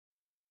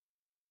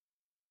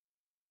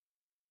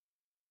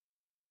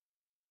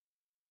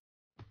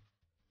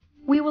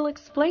We will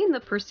explain the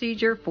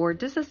procedure for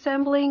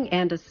disassembling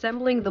and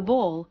assembling the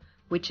bowl,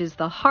 which is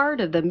the heart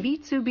of the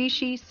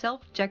Mitsubishi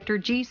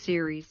Selfjector G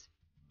series.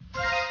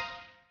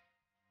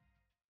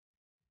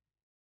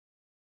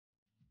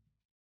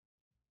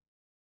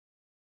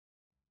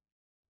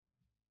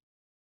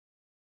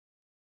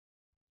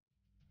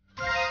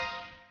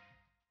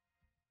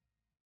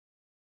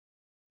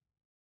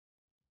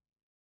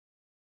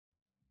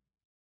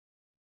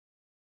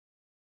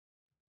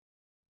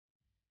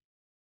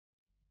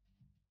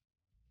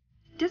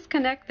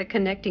 Disconnect the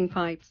connecting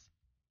pipes.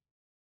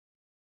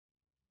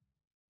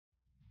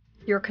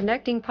 Your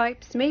connecting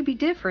pipes may be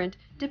different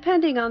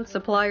depending on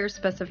supplier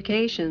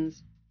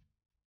specifications.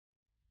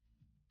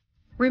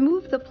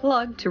 Remove the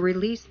plug to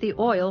release the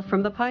oil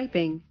from the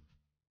piping.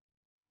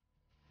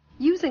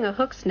 Using a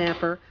hook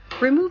snapper,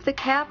 remove the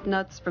cap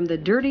nuts from the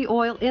dirty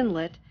oil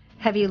inlet,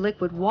 heavy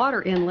liquid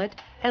water inlet,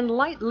 and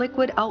light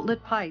liquid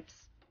outlet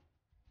pipes.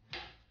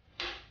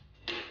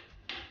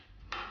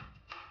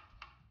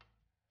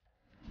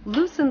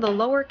 Loosen the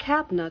lower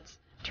cap nuts,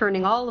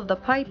 turning all of the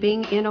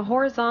piping in a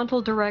horizontal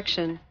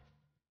direction.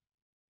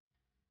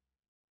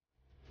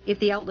 If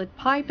the outlet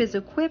pipe is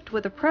equipped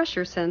with a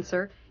pressure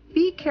sensor,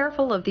 be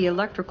careful of the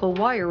electrical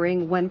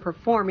wiring when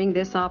performing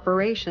this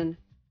operation.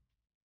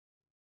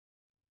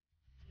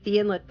 The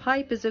inlet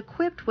pipe is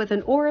equipped with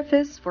an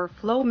orifice for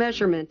flow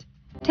measurement.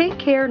 Take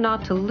care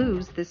not to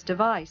lose this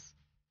device.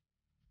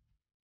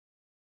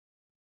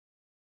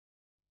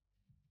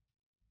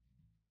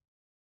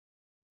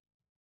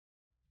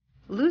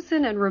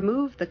 Loosen and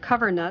remove the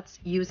cover nuts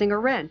using a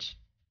wrench.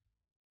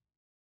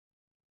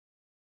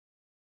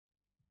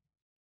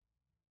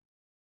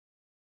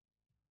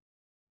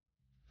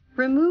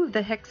 Remove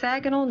the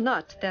hexagonal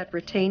nut that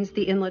retains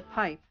the inlet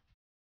pipe.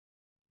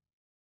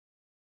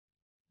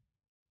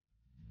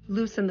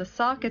 Loosen the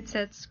socket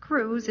set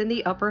screws in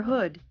the upper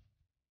hood.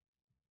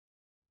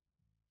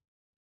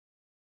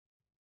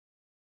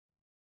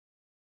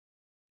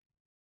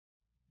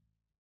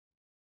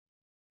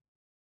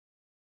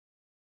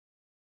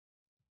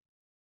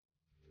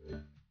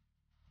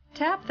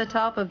 Tap the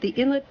top of the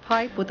inlet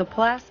pipe with a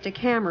plastic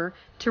hammer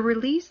to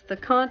release the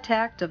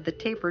contact of the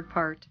tapered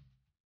part.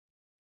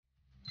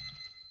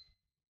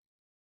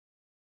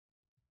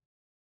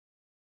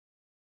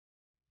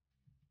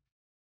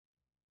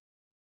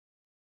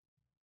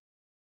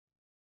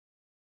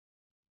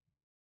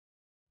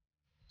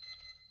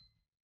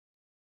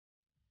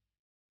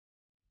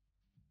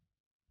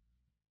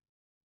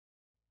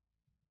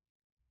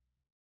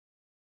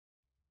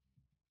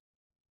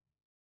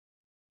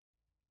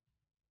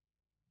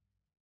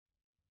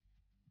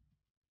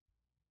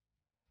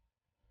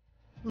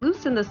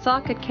 Loosen the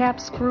socket cap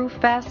screw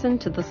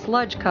fastened to the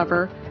sludge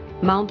cover,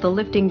 mount the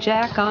lifting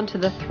jack onto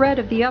the thread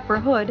of the upper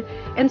hood,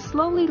 and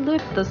slowly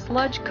lift the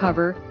sludge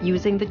cover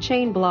using the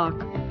chain block.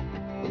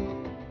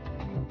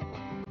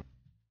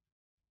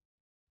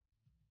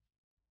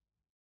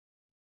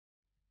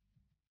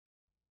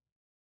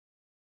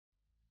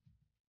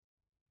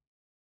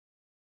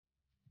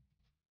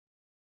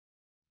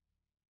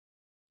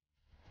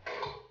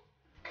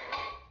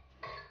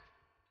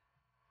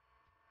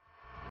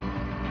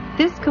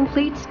 This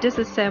completes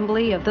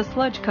disassembly of the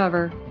sludge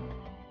cover.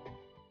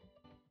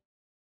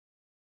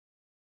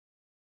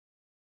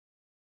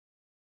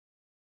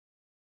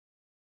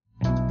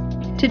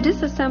 To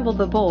disassemble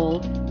the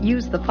bowl,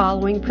 use the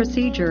following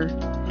procedure.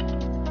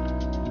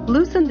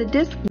 Loosen the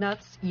disc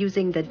nuts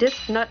using the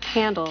disc nut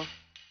handle.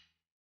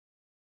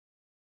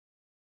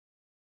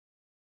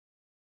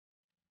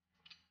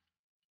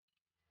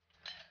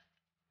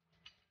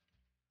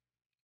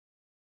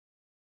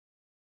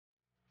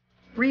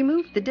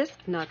 Remove the disc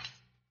nuts.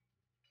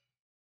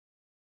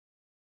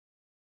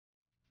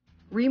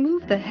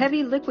 Remove the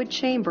heavy liquid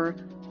chamber,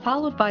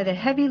 followed by the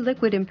heavy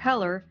liquid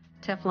impeller,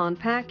 Teflon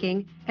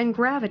packing, and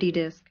gravity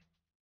disc.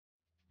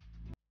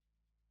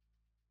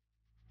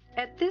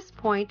 At this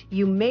point,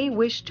 you may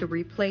wish to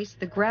replace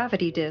the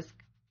gravity disc.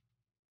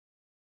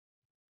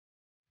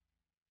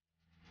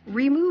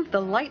 Remove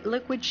the light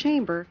liquid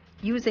chamber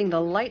using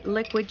the light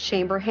liquid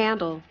chamber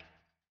handle.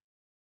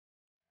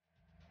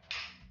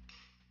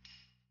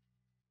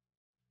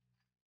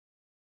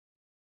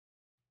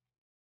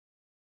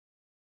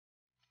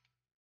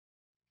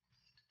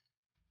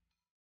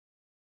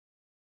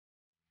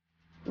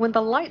 When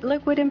the light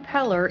liquid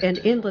impeller and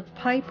inlet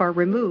pipe are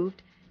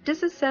removed,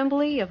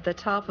 disassembly of the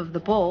top of the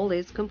bowl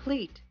is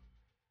complete.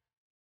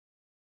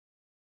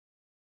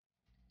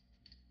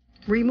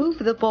 Remove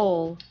the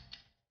bowl.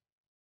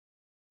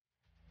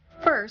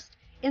 First,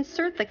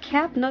 insert the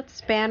cap nut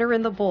spanner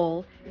in the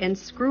bowl and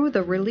screw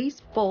the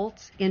release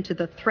bolts into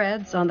the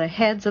threads on the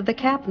heads of the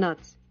cap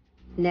nuts.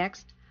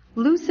 Next,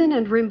 loosen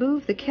and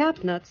remove the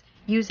cap nuts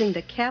using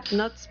the cap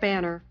nut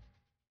spanner.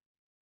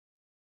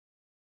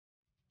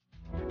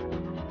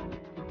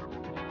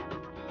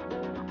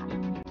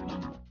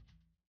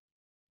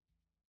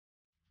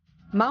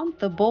 Mount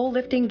the bowl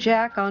lifting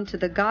jack onto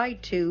the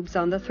guide tubes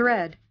on the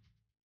thread.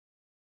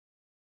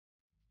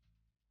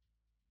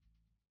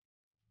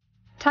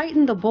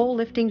 Tighten the bowl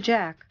lifting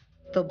jack.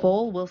 The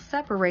bowl will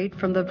separate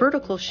from the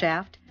vertical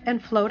shaft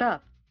and float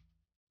up.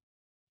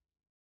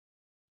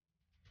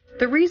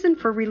 The reason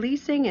for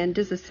releasing and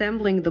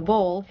disassembling the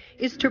bowl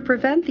is to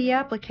prevent the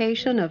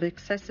application of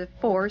excessive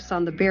force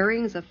on the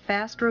bearings of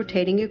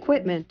fast-rotating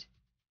equipment.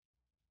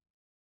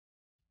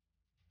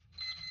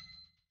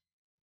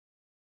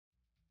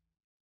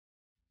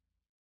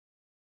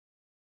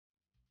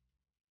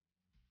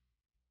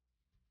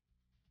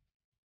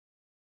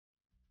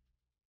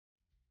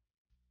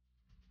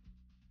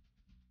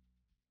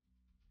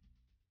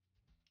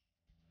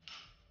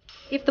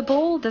 If the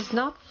bowl does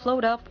not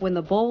float up when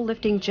the bowl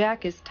lifting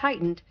jack is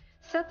tightened,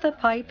 set the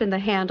pipe in the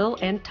handle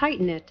and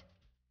tighten it.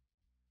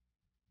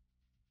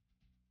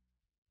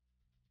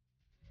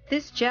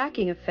 This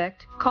jacking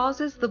effect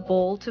causes the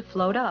bowl to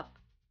float up.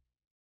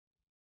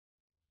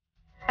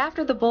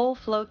 After the bowl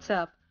floats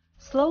up,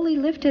 slowly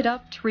lift it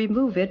up to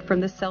remove it from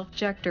the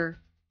self-jector.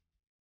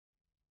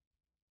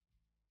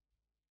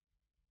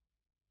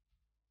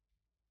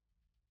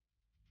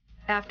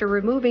 After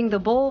removing the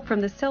bowl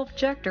from the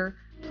self-jector,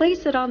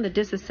 place it on the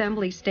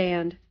disassembly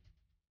stand.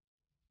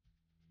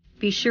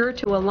 Be sure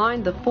to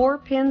align the 4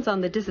 pins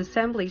on the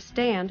disassembly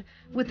stand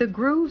with the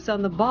grooves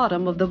on the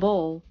bottom of the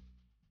bowl.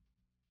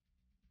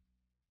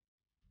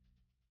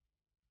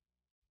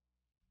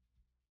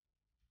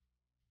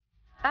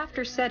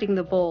 After setting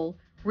the bowl,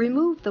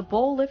 remove the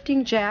bowl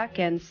lifting jack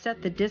and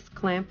set the disc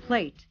clamp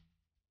plate.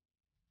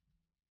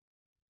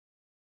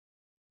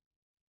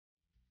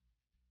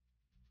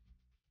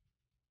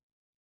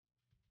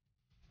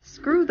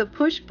 Screw the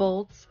push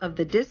bolts of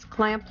the disc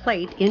clamp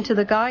plate into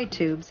the guide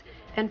tubes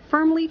and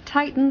firmly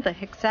tighten the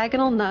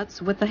hexagonal nuts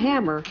with the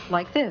hammer,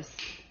 like this.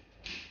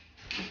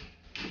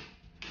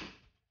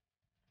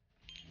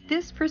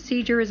 This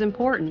procedure is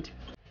important.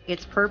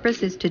 Its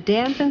purpose is to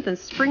dampen the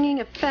springing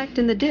effect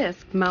in the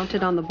disc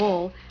mounted on the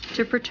bowl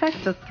to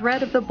protect the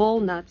thread of the bowl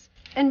nuts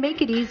and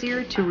make it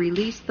easier to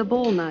release the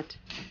bowl nut.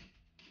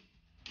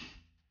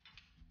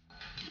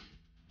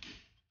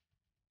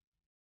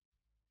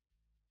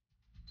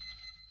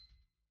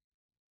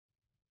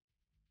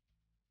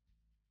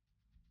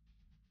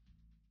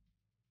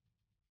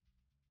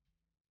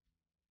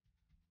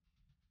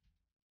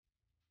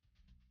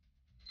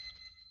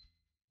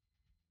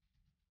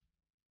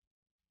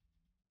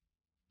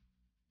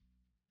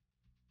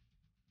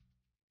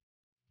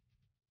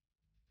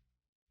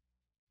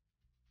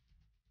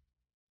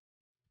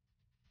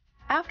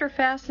 After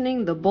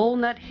fastening the bowl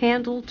nut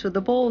handle to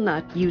the bowl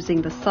nut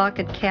using the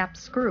socket cap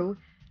screw,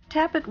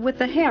 tap it with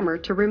the hammer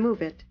to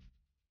remove it.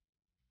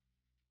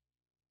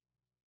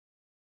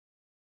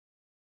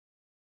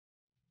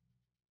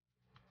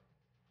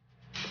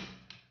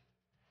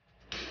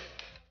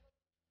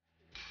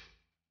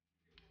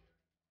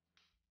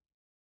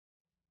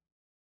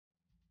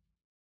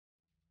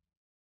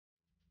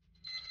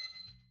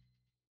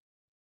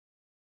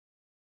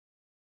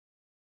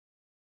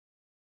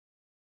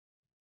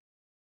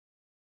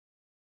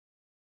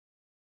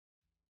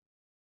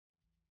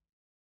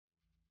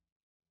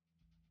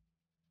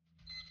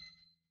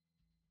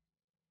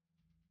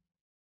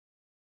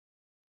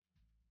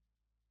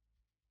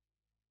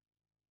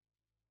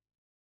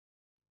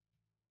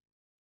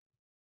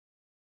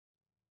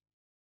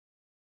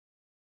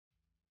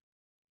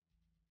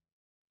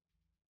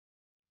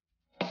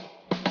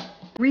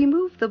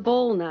 Remove the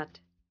bowl nut.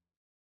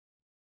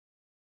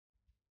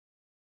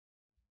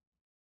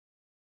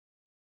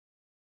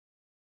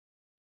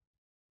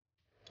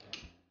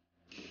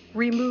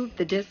 Remove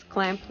the disc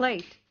clamp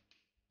plate.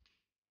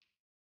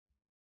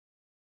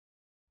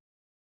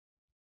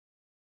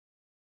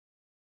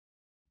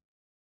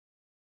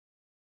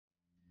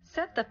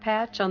 Set the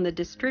patch on the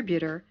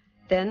distributor,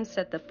 then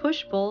set the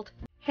push bolt,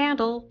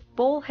 handle,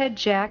 bowl head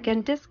jack,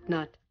 and disc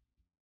nut.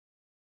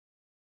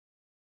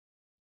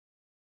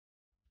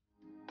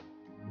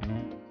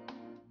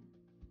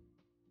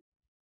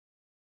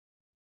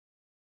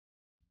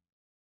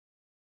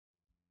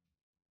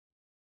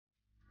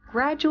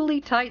 Gradually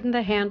tighten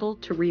the handle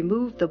to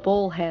remove the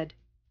bowl head.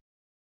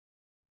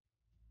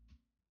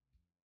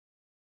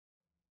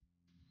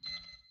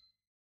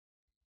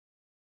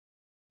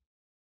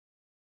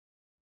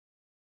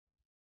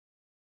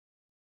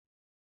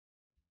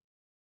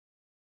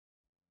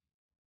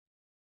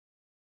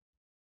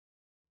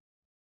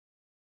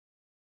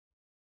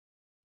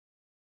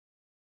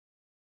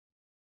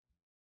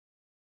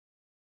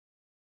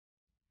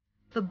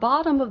 The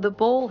bottom of the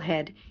bowl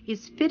head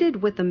is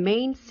fitted with the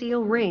main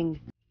seal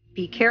ring.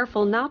 Be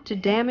careful not to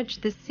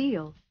damage the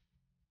seal.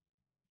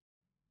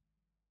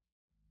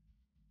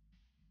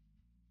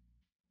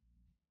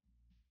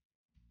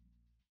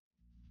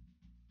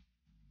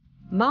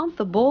 Mount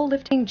the bowl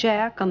lifting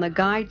jack on the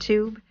guide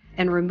tube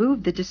and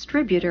remove the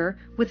distributor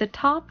with the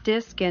top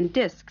disc and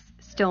discs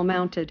still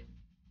mounted.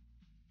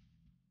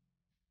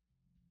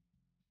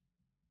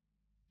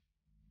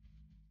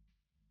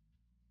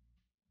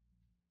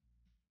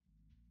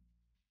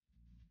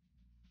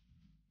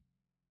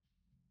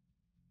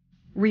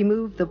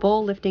 Remove the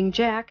bowl lifting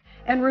jack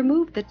and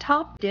remove the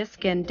top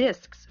disc and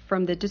discs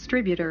from the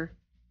distributor.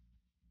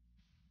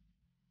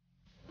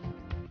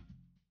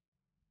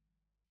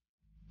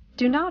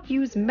 Do not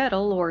use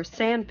metal or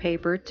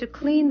sandpaper to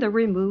clean the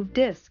removed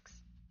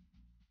discs.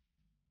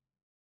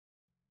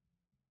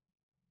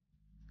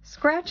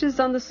 Scratches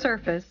on the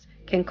surface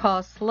can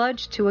cause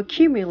sludge to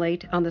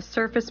accumulate on the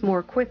surface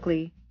more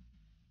quickly.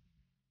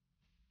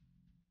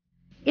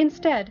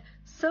 Instead,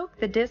 soak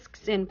the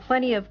discs in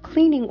plenty of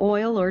cleaning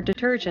oil or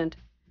detergent.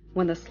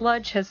 When the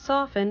sludge has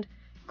softened,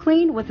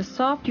 clean with a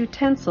soft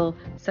utensil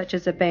such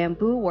as a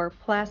bamboo or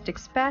plastic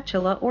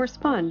spatula or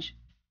sponge.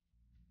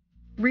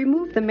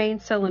 Remove the main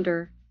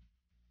cylinder.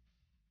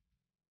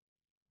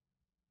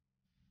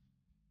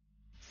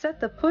 Set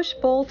the push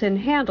bolt and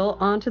handle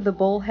onto the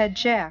bowl head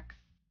jack.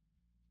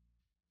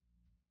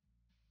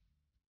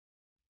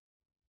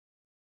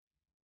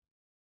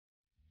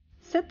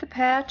 Set the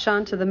patch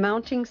onto the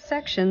mounting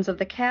sections of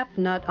the cap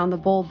nut on the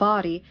bowl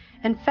body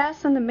and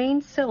fasten the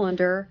main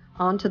cylinder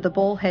onto the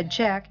bowl head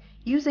jack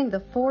using the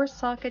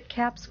 4-socket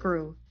cap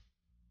screw.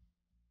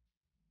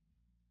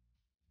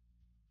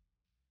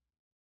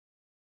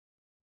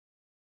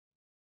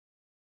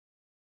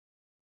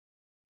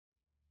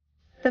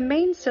 The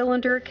main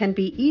cylinder can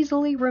be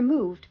easily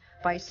removed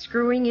by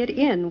screwing it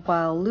in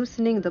while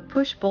loosening the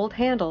push bolt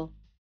handle.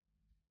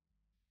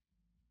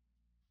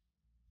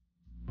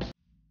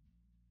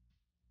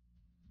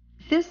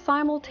 This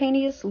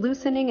simultaneous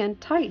loosening and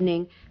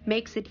tightening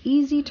makes it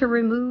easy to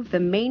remove the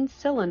main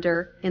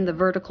cylinder in the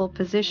vertical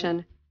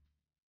position.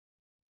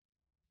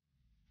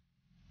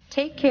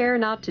 Take care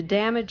not to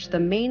damage the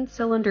main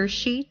cylinder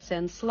sheets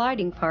and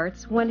sliding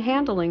parts when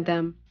handling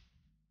them.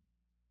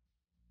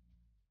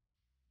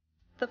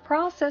 The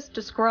process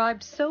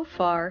described so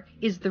far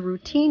is the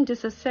routine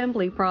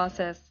disassembly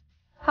process.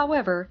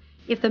 However,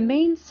 if the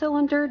main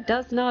cylinder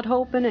does not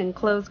open and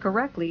close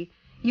correctly,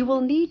 you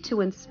will need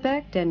to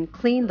inspect and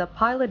clean the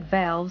pilot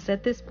valves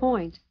at this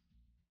point.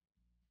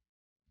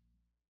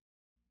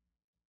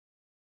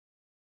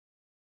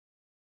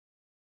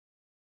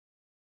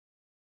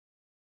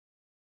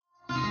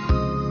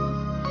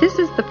 This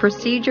is the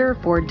procedure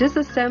for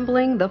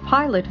disassembling the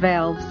pilot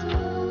valves.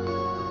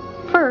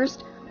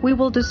 First, we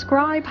will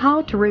describe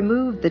how to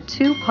remove the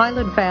 2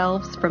 pilot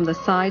valves from the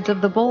sides of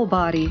the bowl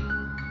body.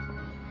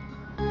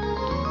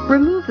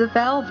 Remove the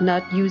valve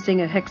nut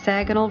using a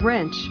hexagonal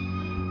wrench.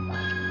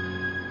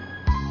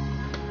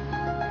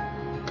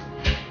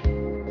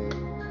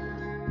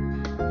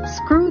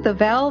 Screw the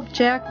valve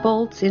jack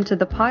bolts into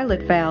the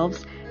pilot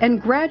valves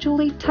and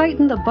gradually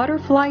tighten the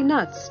butterfly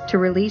nuts to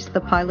release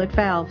the pilot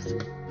valves.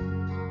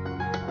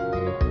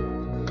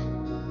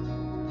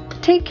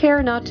 Take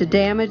care not to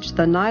damage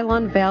the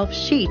nylon valve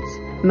sheets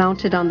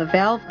mounted on the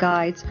valve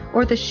guides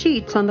or the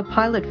sheets on the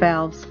pilot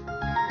valves.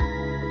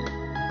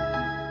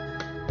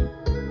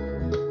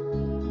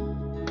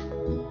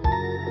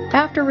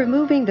 After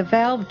removing the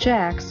valve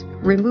jacks,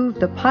 remove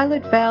the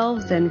pilot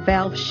valves and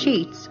valve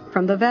sheets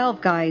from the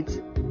valve guides.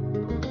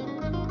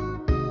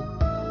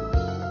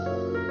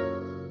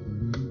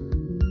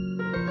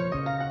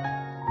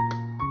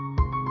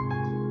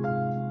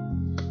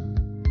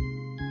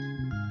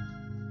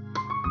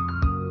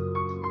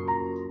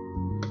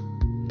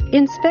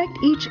 Inspect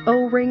each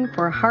O-ring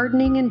for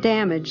hardening and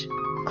damage.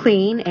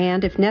 Clean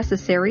and, if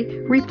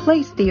necessary,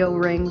 replace the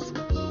O-rings.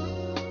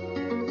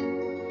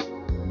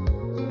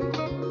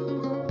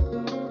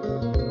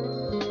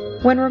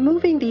 When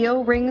removing the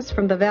O-rings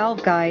from the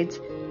valve guides,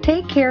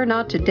 take care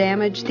not to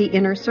damage the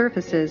inner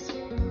surfaces.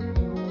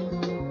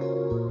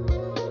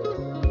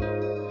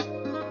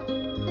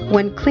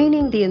 When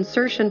cleaning the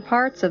insertion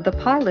parts of the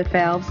pilot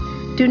valves,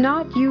 do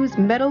not use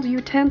metal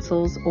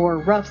utensils or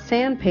rough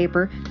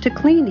sandpaper to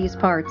clean these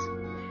parts.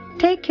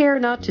 Take care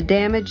not to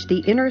damage the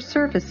inner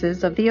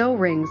surfaces of the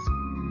O-rings.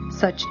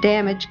 Such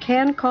damage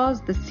can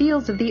cause the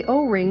seals of the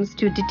O-rings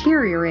to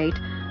deteriorate,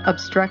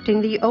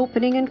 obstructing the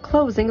opening and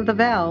closing of the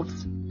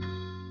valves.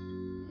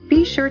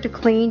 Be sure to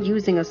clean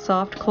using a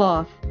soft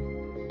cloth.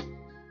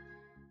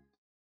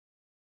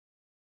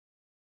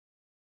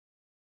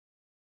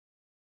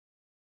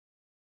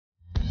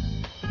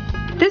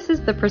 This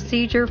is the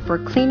procedure for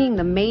cleaning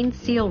the main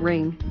seal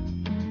ring.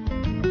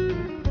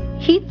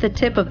 Heat the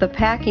tip of the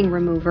packing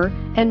remover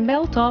and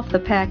melt off the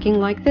packing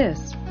like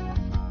this.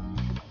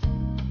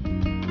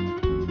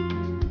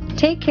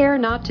 Take care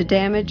not to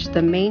damage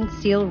the main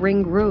seal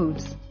ring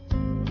grooves.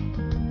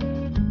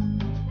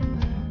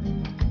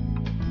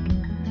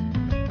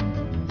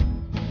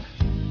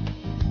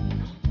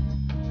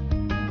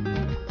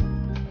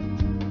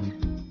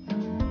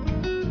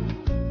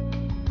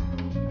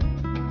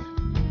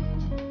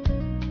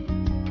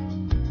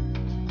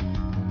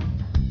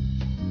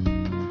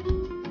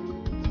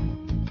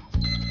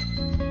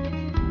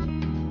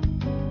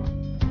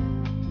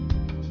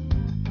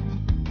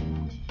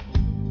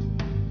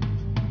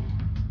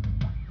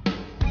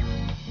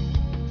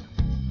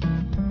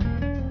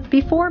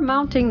 Before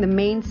mounting the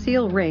main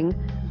seal ring,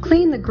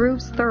 clean the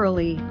grooves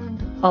thoroughly.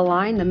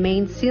 Align the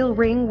main seal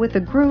ring with the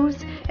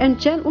grooves and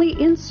gently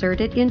insert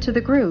it into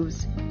the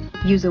grooves.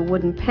 Use a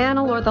wooden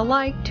panel or the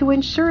like to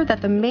ensure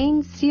that the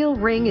main seal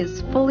ring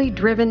is fully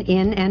driven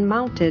in and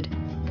mounted.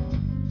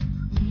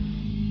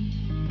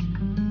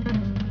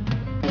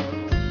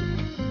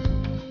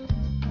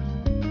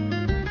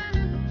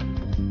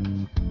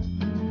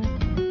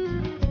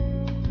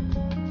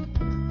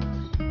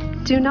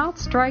 Do not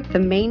strike the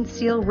main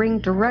seal ring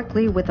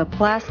directly with a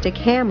plastic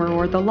hammer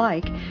or the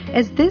like,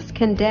 as this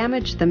can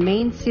damage the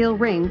main seal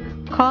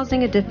ring,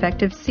 causing a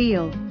defective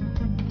seal.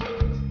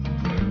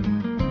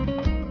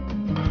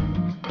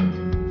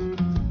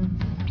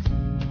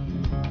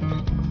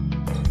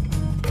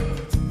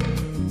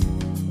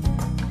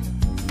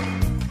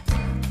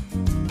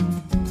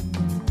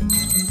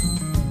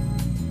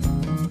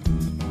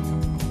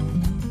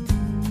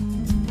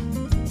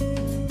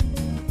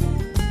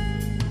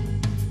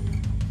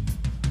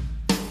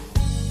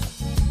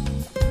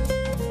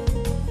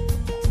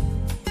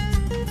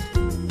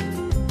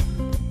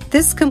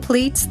 This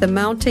completes the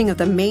mounting of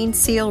the main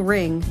seal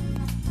ring.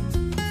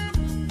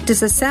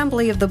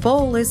 Disassembly of the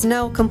bowl is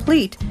now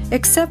complete,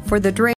 except for the drain.